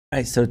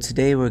Alright, so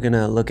today we're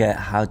gonna look at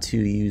how to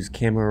use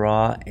Camera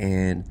Raw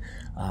and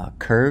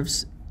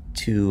curves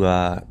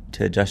to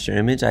adjust your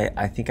image.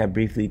 I think I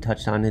briefly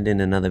touched on it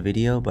in another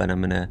video, but I'm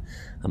gonna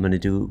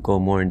go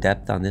more in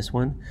depth on this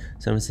one.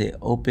 So I'm gonna say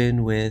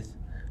open with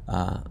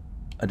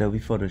Adobe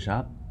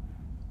Photoshop,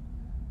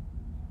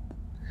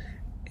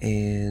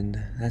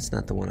 and that's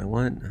not the one I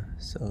want.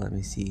 So let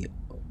me see,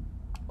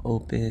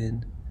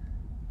 open.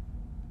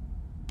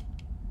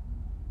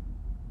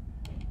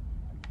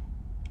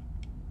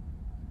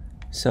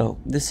 So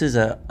this is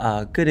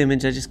a good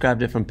image. I just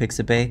grabbed it from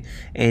Pixabay,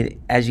 and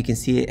as you can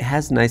see, it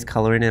has nice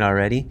color in it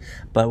already,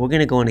 but we're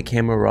gonna go into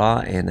Camera Raw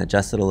and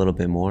adjust it a little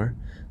bit more.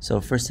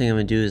 So first thing I'm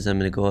gonna do is I'm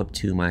gonna go up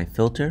to my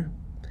filter,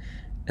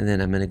 and then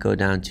I'm gonna go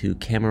down to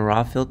Camera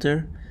Raw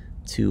filter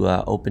to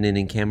open it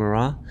in Camera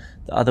Raw.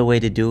 The other way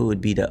to do it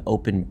would be to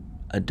open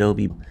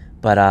Adobe,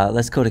 but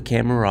let's go to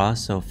Camera Raw.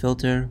 So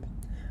filter,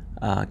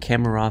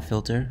 Camera Raw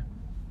filter,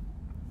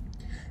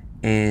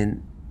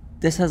 and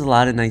this has a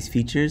lot of nice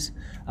features.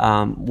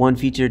 One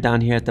feature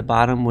down here at the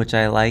bottom which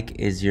I like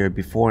is your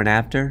before and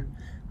after.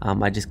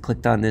 I just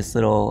clicked on this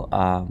little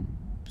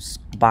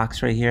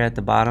box right here at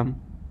the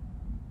bottom.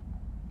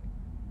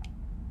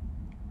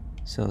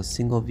 So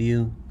single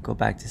view, go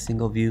back to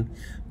single view,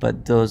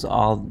 but those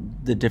all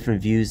the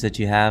different views that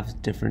you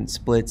have, different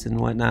splits and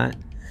whatnot.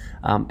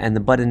 And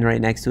the button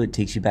right next to it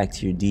takes you back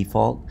to your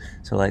default.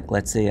 So like,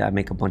 let's say I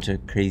make a bunch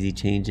of crazy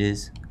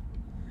changes.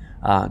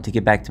 To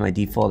get back to my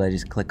default, I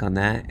just click on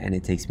that and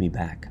it takes me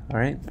back.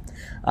 Alright.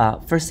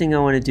 First thing I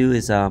want to do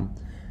is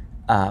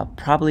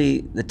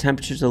probably the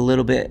temperature's a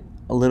little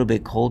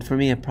bit cold for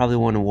me. I probably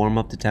want to warm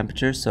up the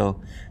temperature.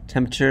 So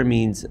temperature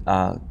means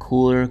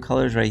cooler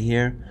colors right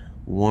here,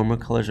 warmer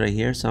colors right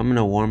here. So I'm going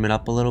to warm it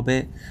up a little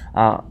bit.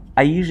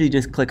 I usually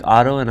just click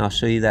auto, and I'll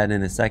show you that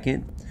in a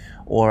second.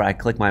 Or I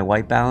click my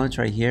white balance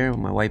right here,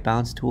 my white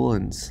balance tool,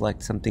 and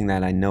select something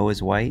that I know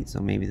is white.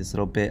 So maybe this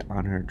little bit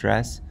on her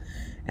dress.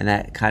 And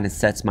that kind of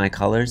sets my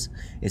colors.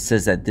 It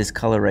says that this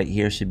color right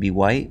here should be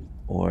white,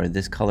 or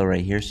this color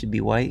right here should be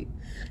white,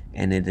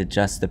 and it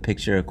adjusts the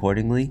picture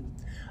accordingly.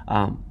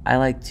 I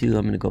like to,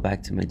 I'm going to go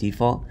back to my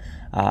default.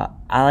 I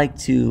like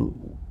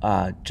to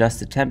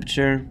adjust the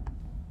temperature.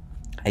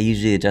 I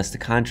usually adjust the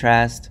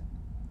contrast,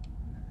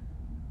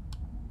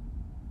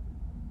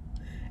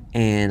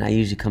 and I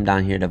usually come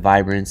down here to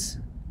vibrance.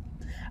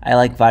 I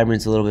like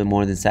vibrance a little bit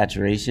more than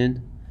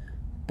saturation,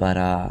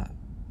 but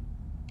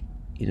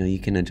you know, you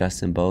can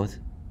adjust them both.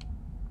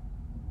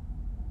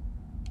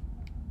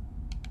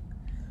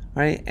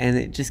 Right, and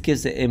it just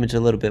gives the image a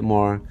little bit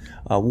more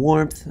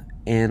warmth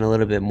and a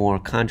little bit more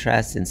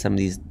contrast in some of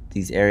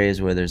these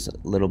areas where there's a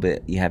little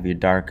bit, you have your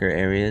darker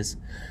areas.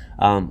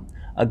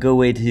 A good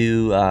way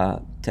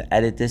to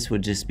edit this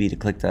would just be to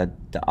click the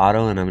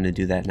auto, and I'm going to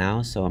do that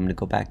now. So I'm going to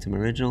go back to my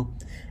original,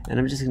 and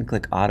I'm just going to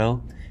click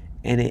auto,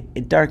 and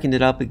it darkened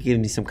it up. It gave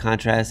me some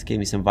contrast, gave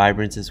me some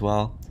vibrance as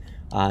well.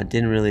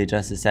 Didn't really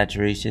adjust the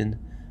saturation.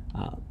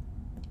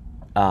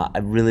 I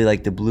really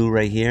like the blue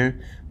right here,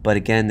 but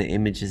again, the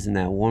image isn't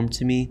that warm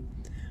to me.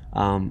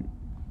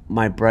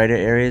 My brighter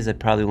areas, I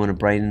probably want to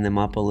brighten them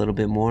up a little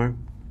bit more.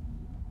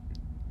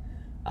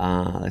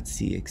 Let's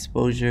see,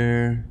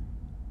 exposure.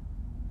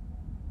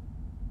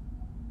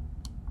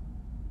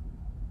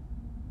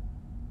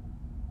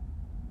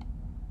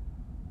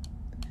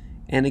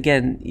 And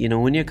again, you know,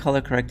 when you're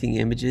color correcting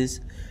images,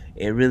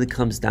 it really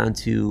comes down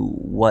to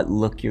what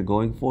look you're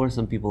going for.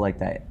 Some people like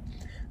that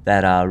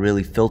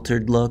really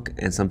filtered look,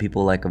 and some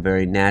people like a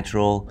very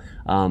natural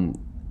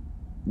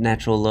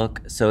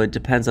look. So it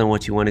depends on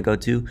what you want to go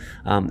to.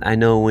 I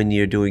know when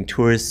you're doing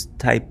tourist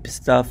type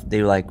stuff,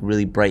 they like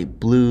really bright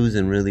blues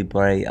and really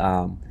bright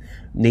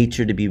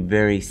nature to be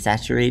very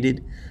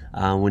saturated.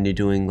 When you're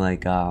doing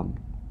like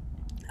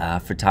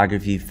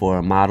photography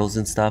for models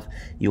and stuff,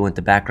 you want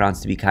the backgrounds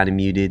to be kind of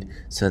muted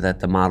so that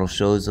the model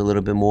shows a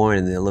little bit more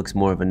and it looks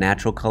more of a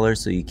natural color.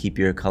 So you keep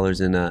your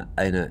colors in a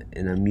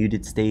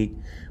muted state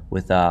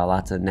with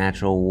lots of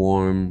natural,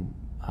 warm,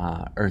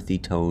 earthy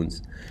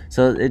tones.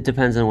 So it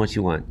depends on what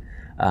you want.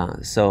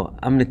 So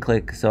I'm gonna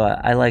click. So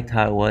I liked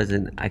how it was,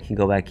 and I can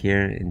go back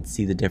here and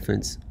see the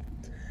difference.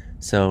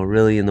 So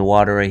really in the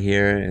water right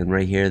here and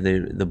right here,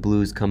 the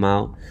blues come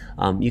out.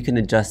 You can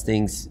adjust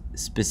things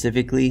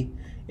specifically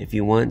if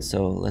you want.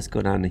 So let's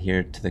go down to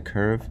here to the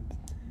curve.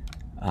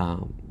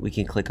 We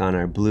can click on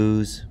our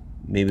blues.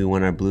 Maybe we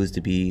want our blues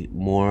to be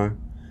more.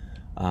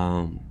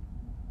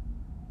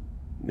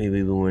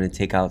 Maybe we want to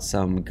take out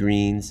some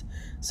greens.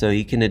 So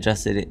you can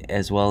adjust it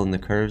as well in the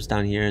curves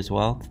down here as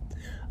well.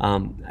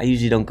 I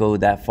usually don't go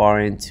that far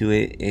into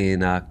it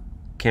in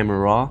Camera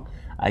Raw.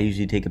 I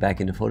usually take it back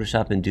into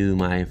Photoshop and do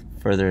my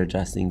further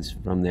adjustments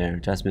from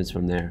there.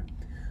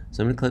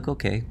 So I'm going to click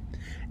OK.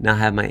 Now I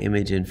have my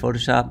image in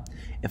Photoshop.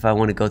 If I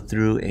want to go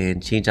through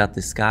and change out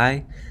the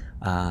sky,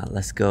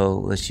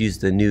 let's use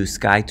the new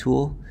sky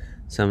tool.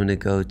 So I'm going to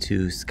go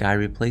to sky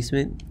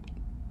replacement.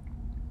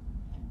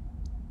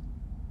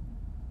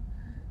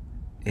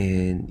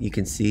 And you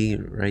can see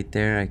right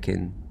there I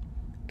can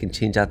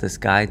change out the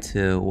sky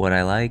to what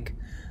I like.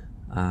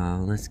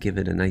 Let's give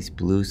it a nice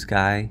blue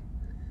sky.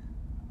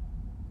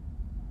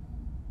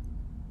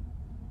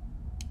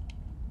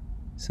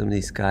 Some of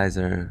these skies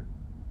are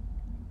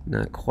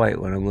not quite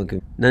what I'm looking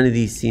for. None of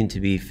these seem to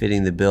be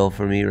fitting the bill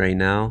for me right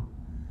now.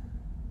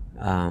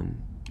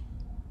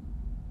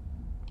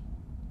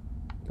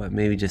 But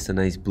maybe just a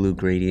nice blue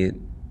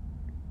gradient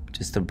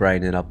just to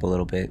brighten it up a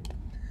little bit.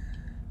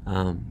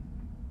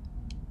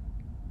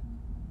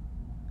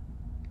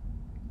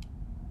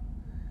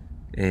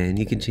 And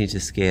you can change the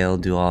scale,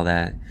 do all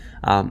that.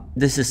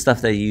 This is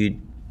stuff that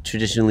you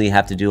traditionally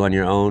have to do on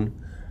your own.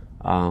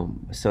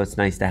 So it's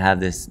nice to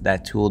have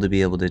that tool to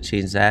be able to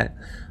change that.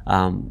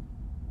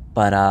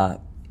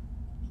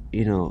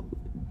 You know,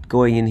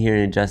 going in here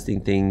and adjusting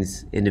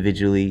things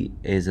individually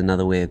is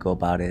another way to go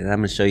about it. And I'm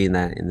going to show you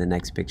that in the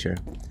next picture.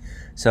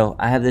 So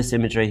I have this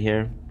image right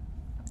here.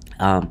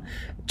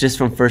 Just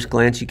from first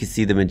glance, you can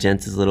see the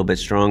magenta is a little bit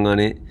strong on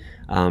it.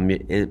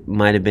 It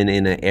might have been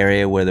in an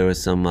area where there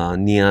was some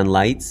neon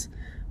lights,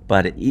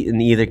 but in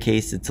either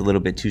case, it's a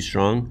little bit too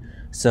strong.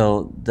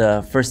 So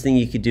the first thing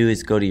you could do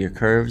is go to your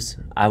curves.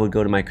 I would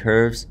go to my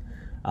curves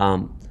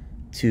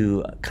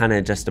to kind of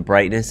adjust the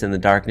brightness and the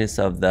darkness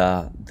of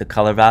the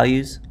color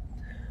values.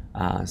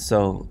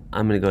 So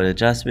I'm going to go to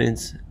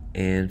adjustments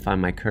and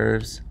find my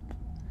curves.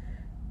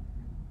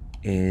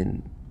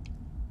 And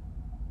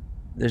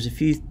there's a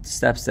few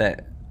steps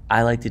that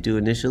I like to do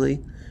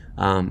initially.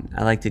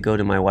 I like to go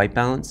to my white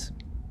balance.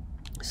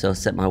 So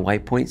set my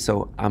white point.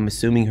 So I'm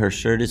assuming her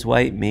shirt is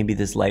white. Maybe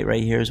this light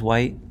right here is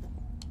white.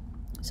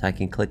 So I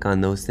can click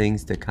on those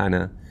things to kind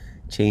of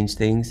change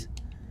things.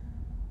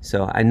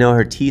 So I know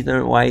her teeth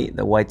aren't white.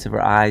 The whites of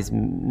her eyes,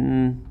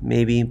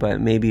 maybe, but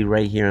maybe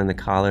right here on the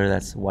collar,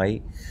 that's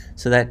white.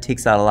 So that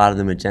takes out a lot of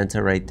the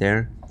magenta right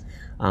there.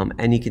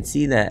 And you can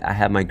see that I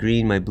have my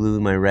green, my blue,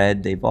 my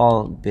red. They've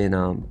all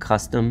been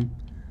custom.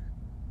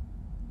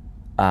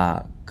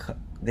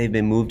 They've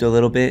been moved a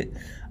little bit.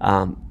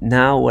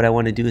 Now what I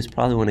want to do is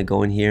probably want to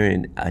go in here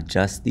and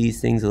adjust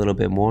these things a little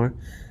bit more.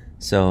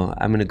 So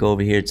I'm going to go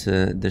over here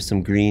to, there's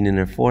some green in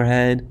her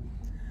forehead.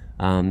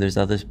 There's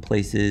other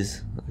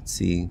places. Let's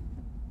see.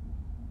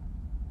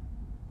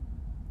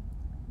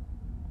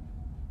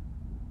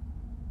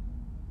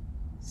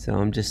 So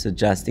I'm just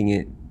adjusting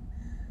it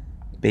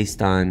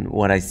based on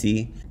what I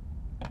see.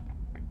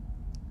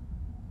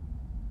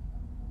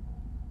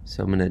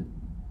 So I'm going to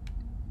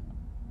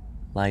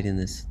lighten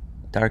this,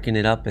 darken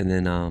it up, and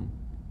then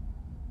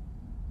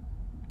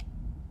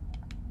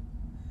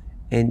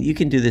and you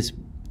can do this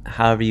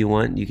however you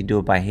want. You can do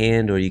it by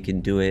hand, or you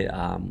can do it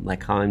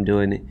like how I'm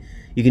doing it.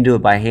 You can do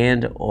it by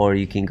hand, or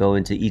you can go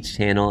into each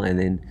channel and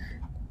then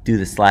do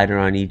the slider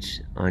on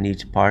each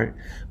part.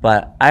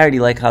 But I already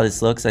like how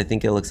this looks. I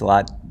think it looks a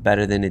lot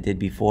better than it did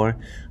before.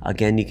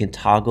 Again, you can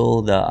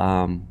toggle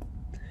the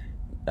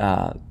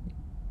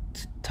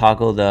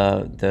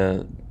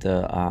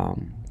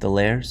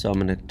layer. So I'm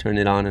going to turn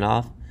it on and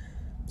off.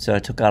 So I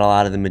took out a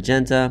lot of the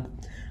magenta.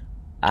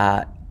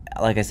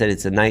 Like I said,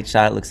 it's a night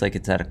shot. It looks like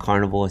it's at a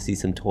carnival. I see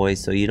some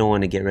toys, so you don't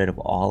want to get rid of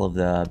all of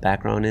the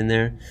background in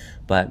there,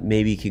 but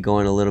maybe you could go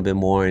in a little bit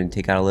more and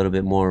take out a little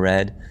bit more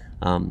red.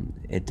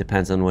 It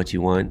depends on what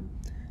you want.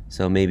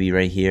 So maybe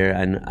right here,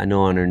 I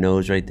know on her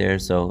nose right there,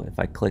 so if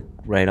I click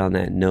right on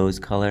that nose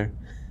color,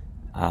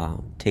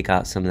 take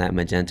out some of that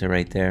magenta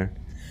right there.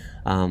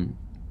 And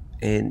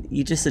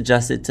you just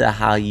adjust it to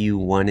how you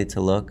want it to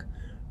look.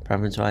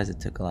 Preference-wise, it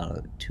took a lot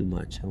of too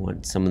much. I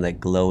want some of that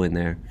glow in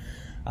there.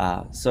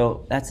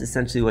 So that's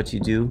essentially what you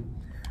do.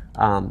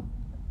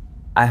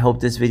 I hope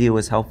this video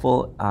was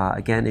helpful.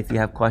 Again, if you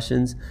have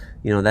questions,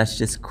 that's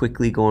just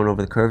quickly going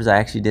over the curves. I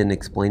actually didn't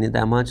explain it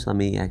that much. Let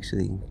me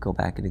actually go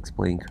back and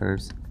explain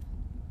curves.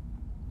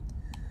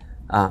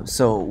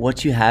 So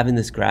what you have in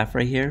this graph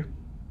right here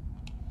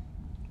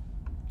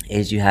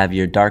is you have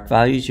your dark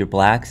values, your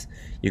blacks,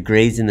 your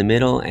grays in the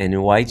middle, and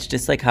your whites,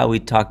 just like how we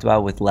talked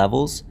about with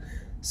levels.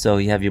 So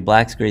you have your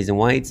blacks, grays, and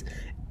whites.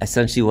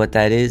 Essentially what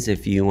that is,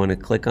 if you want to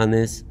click on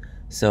this,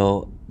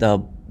 so the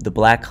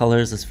black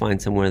colors, let's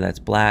find somewhere that's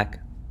black,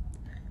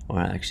 or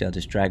actually I'll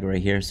just drag it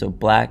right here. So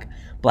black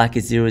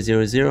is 0,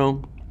 0,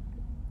 0,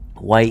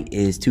 white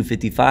is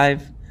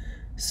 255.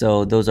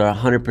 So those are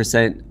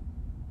 100%,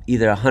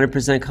 either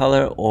 100%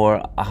 color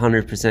or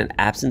 100%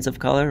 absence of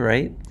color,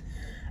 right?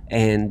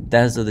 And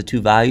those are the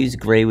two values.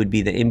 Gray would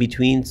be the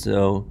in-between,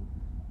 so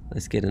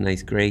let's get a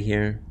nice gray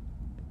here.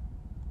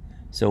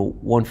 So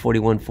 140,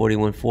 140,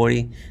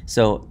 140.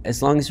 So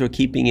as long as we're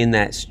keeping in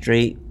that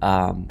straight,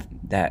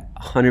 that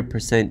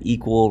 100%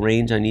 equal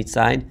range on each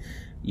side,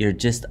 you're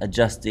just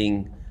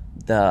adjusting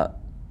the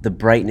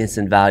brightness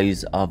and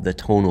values of the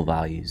tonal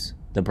values.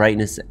 The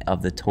brightness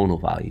of the tonal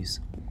values.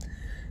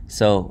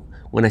 So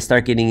when I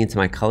start getting into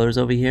my colors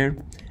over here,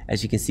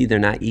 as you can see, they're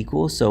not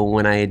equal. So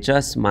when I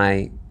adjust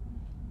my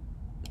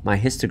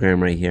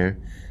histogram right here,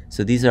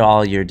 so these are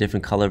all your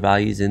different color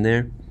values in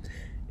there,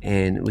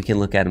 and we can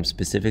look at them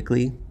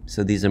specifically.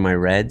 So these are my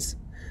reds.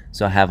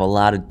 So I have a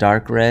lot of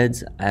dark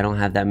reds. I don't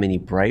have that many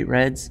bright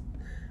reds.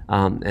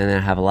 And I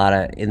have a lot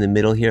of, in the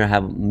middle here, I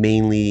have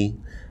mainly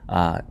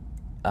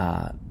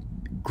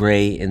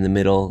gray in the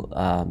middle,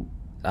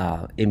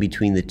 in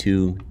between the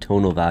two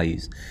tonal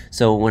values.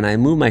 So when I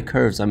move my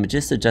curves, I'm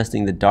just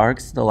adjusting the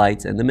darks, the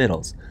lights, and the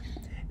middles.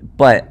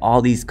 But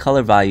all these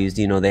color values,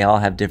 you know, they all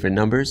have different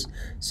numbers.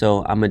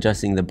 So I'm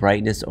adjusting the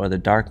brightness or the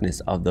darkness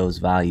of those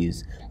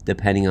values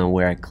depending on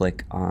where I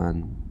click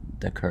on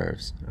the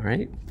curves. All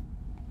right.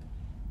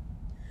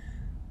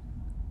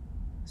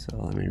 So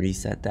let me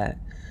reset that.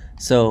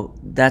 So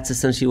that's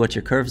essentially what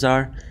your curves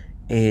are,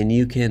 and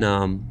you can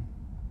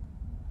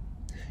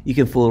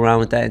fool around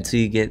with that until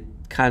you get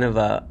kind of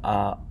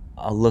a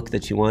look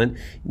that you want.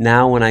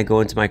 Now when I go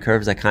into my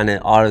curves, I kind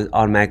of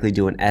automatically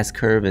do an S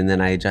curve and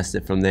then I adjust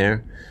it from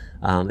there.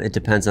 It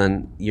depends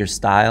on your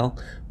style,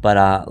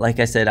 but like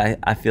I said,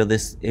 I feel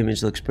this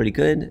image looks pretty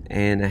good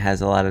and it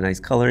has a lot of nice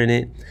color in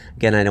it.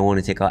 Again, I don't want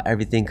to take out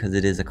everything because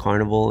it is a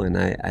carnival and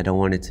I don't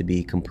want it to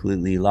be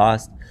completely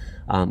lost.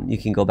 You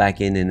can go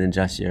back in and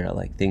adjust your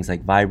things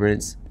like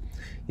vibrance.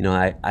 You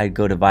know, I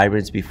go to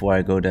vibrance before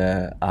I go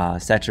to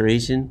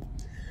saturation.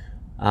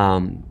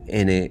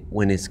 And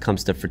when it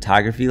comes to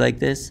photography like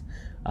this,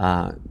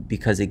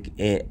 because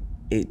it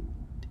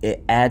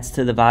adds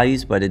to the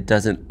values, but it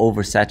doesn't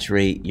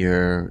oversaturate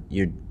your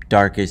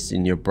darkest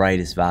and your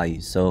brightest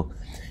values. So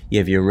you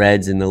have your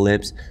reds and the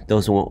lips;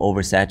 those won't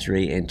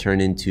oversaturate and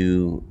turn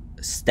into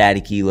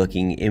staticky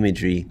looking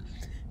imagery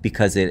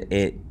because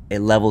it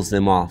levels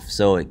them off.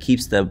 So it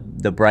keeps the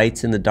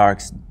brights and the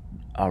darks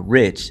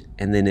rich,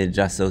 and then it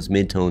adjusts those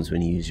midtones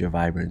when you use your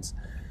vibrance.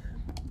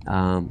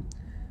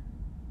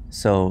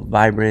 So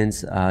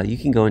vibrance, you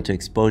can go into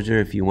exposure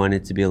if you want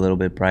it to be a little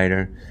bit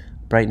brighter.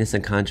 Brightness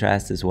and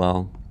contrast as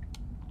well,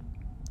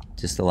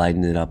 just to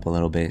lighten it up a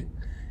little bit.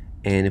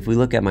 And if we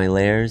look at my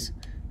layers,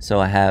 so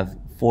I have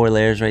 4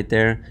 layers right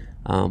there.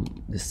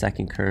 The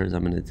second curves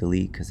I'm going to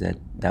delete because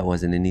that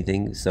wasn't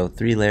anything. So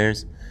 3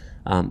 layers,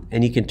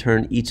 and you can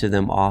turn each of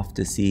them off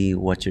to see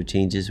what your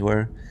changes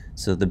were.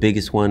 So the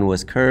biggest one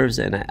was curves,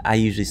 and I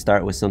usually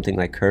start with something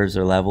like curves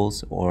or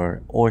levels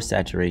or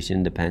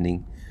saturation,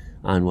 depending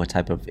on what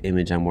type of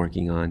image I'm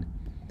working on.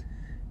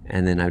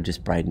 And then I would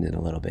just brighten it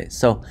a little bit.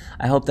 So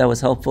I hope that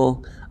was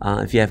helpful.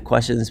 If you have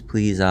questions,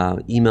 please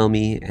email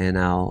me and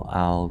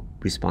I'll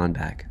respond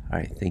back. All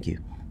right, thank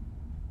you.